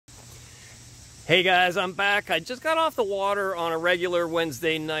Hey guys, I'm back. I just got off the water on a regular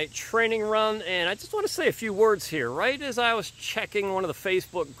Wednesday night training run, and I just want to say a few words here. Right as I was checking one of the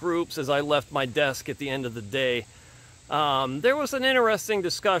Facebook groups as I left my desk at the end of the day, there was an interesting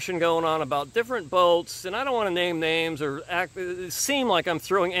discussion going on about different boats, and I don't want to name names or seem like I'm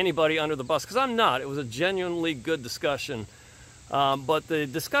throwing anybody under the bus, because I'm not. It was a genuinely good discussion. But the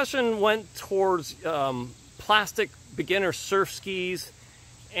discussion went towards plastic beginner surf skis,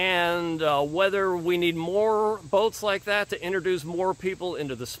 and whether we need more boats like that to introduce more people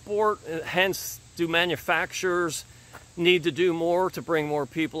into the sport. Hence, do manufacturers need to do more to bring more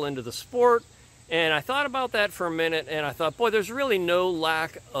people into the sport? And I thought about that for a minute, and I thought, boy, there's really no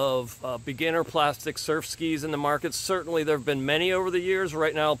lack of beginner plastic surf skis in the market. Certainly there have been many over the years.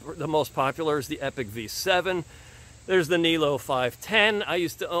 Right now, the most popular is the Epic V7. There's the Nilo 510. I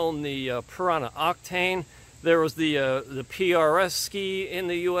used to own the Piranha Octane. There was the PRS ski in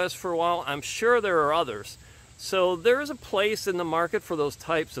the US for a while. I'm sure there are others. So there is a place in the market for those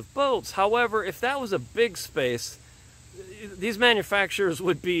types of boats. However, if that was a big space, these manufacturers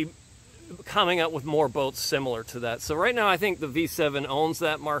would be coming up with more boats similar to that. So right now I think the V7 owns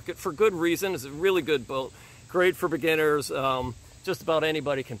that market for good reason. It's a really good boat, great for beginners. Just about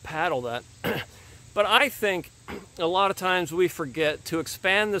anybody can paddle that. But I think a lot of times we forget to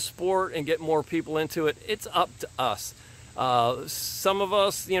expand the sport and get more people into it. It's up to us. Some of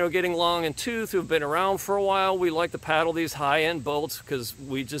us, getting long in tooth, who've been around for a while, we like to paddle these high-end boats because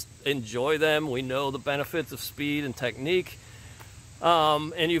we just enjoy them. We know the benefits of speed and technique.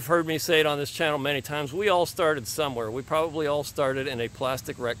 And you've heard me say it on this channel many times. We all started somewhere. We probably all started in a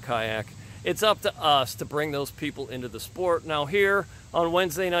plastic wreck kayak. It's up to us to bring those people into the sport. Now here on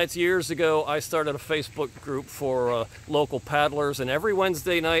Wednesday nights years ago, I started a Facebook group for local paddlers, and every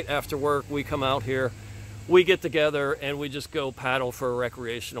Wednesday night after work we come out here, we get together and we just go paddle for a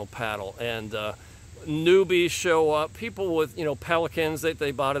recreational paddle. And newbies show up, people with pelicans that they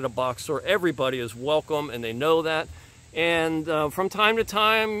bought at a box store. Everybody is welcome, and they know that. And from time to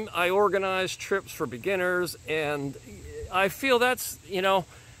time I organize trips for beginners, and I feel that's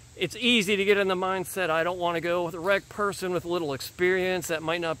it's easy to get in the mindset, I don't want to go with a wreck person with little experience. That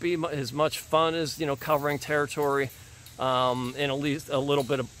might not be as much fun as, covering territory in at least a little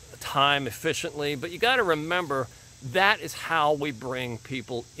bit of time efficiently. But you got to remember, that is how we bring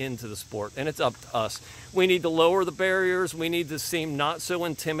people into the sport, and it's up to us. We need to lower the barriers. We need to seem not so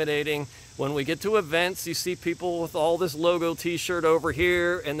intimidating. When we get to events, you see people with all this logo t-shirt over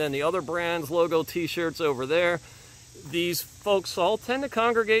here, and then the other brand's logo t-shirts over there. These folks all tend to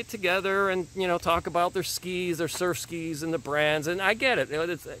congregate together and, talk about their skis, their surf skis, and the brands. And I get it.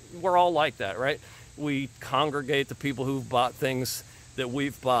 We're all like that, right? We congregate the people who've bought things that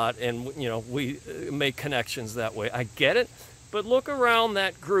we've bought, and, we make connections that way. I get it. But look around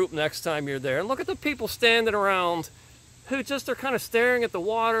that group next time you're there, and look at the people standing around who just are kind of staring at the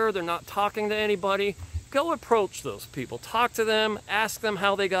water. They're not talking to anybody. Go approach those people. Talk to them. Ask them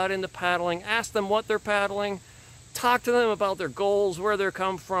how they got into paddling. Ask them what they're paddling. Talk to them about their goals, where they're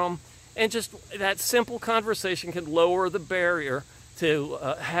come from, and just that simple conversation can lower the barrier to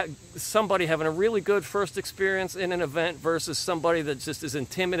somebody having a really good first experience in an event versus somebody that just is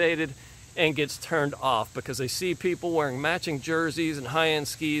intimidated and gets turned off because they see people wearing matching jerseys and high-end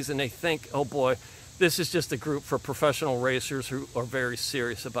skis, and they think, oh boy, this is just a group for professional racers who are very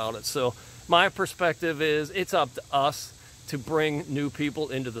serious about it. So my perspective is it's up to us to bring new people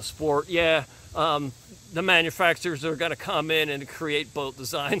into the sport. Yeah, the manufacturers are going to come in and create boat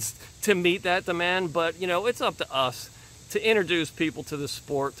designs to meet that demand, but it's up to us to introduce people to the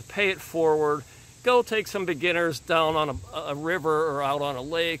sport, to pay it forward. Go take some beginners down on a river or out on a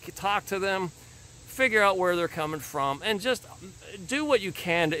lake, talk to them, figure out where they're coming from, and just do what you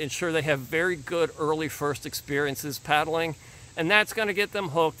can to ensure they have very good early first experiences paddling. And that's going to get them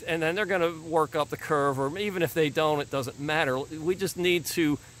hooked, and then they're going to work up the curve, or even if they don't, it doesn't matter. We just need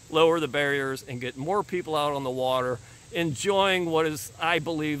to lower the barriers and get more people out on the water, enjoying what is, I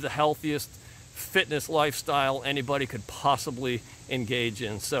believe, the healthiest fitness lifestyle anybody could possibly engage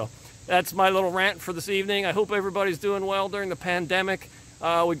in. So that's my little rant for this evening. I hope everybody's doing well during the pandemic.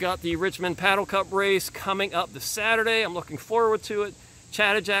 We got the Richmond Paddle Cup race coming up this Saturday. I'm looking forward to it.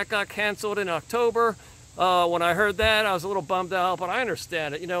 Chattajack got canceled in October. When I heard that, I was a little bummed out, but I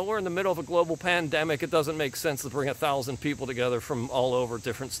understand it. We're in the middle of a global pandemic. It doesn't make sense to bring 1,000 people together from all over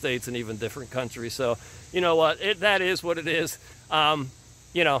different states and even different countries. So, you know what? That is what it is.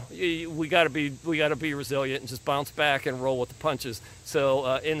 We got to be resilient and just bounce back and roll with the punches.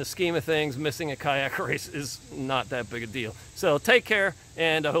 So, in the scheme of things, missing a kayak race is not that big a deal. So, take care,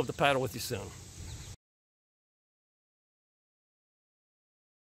 and I hope to paddle with you soon.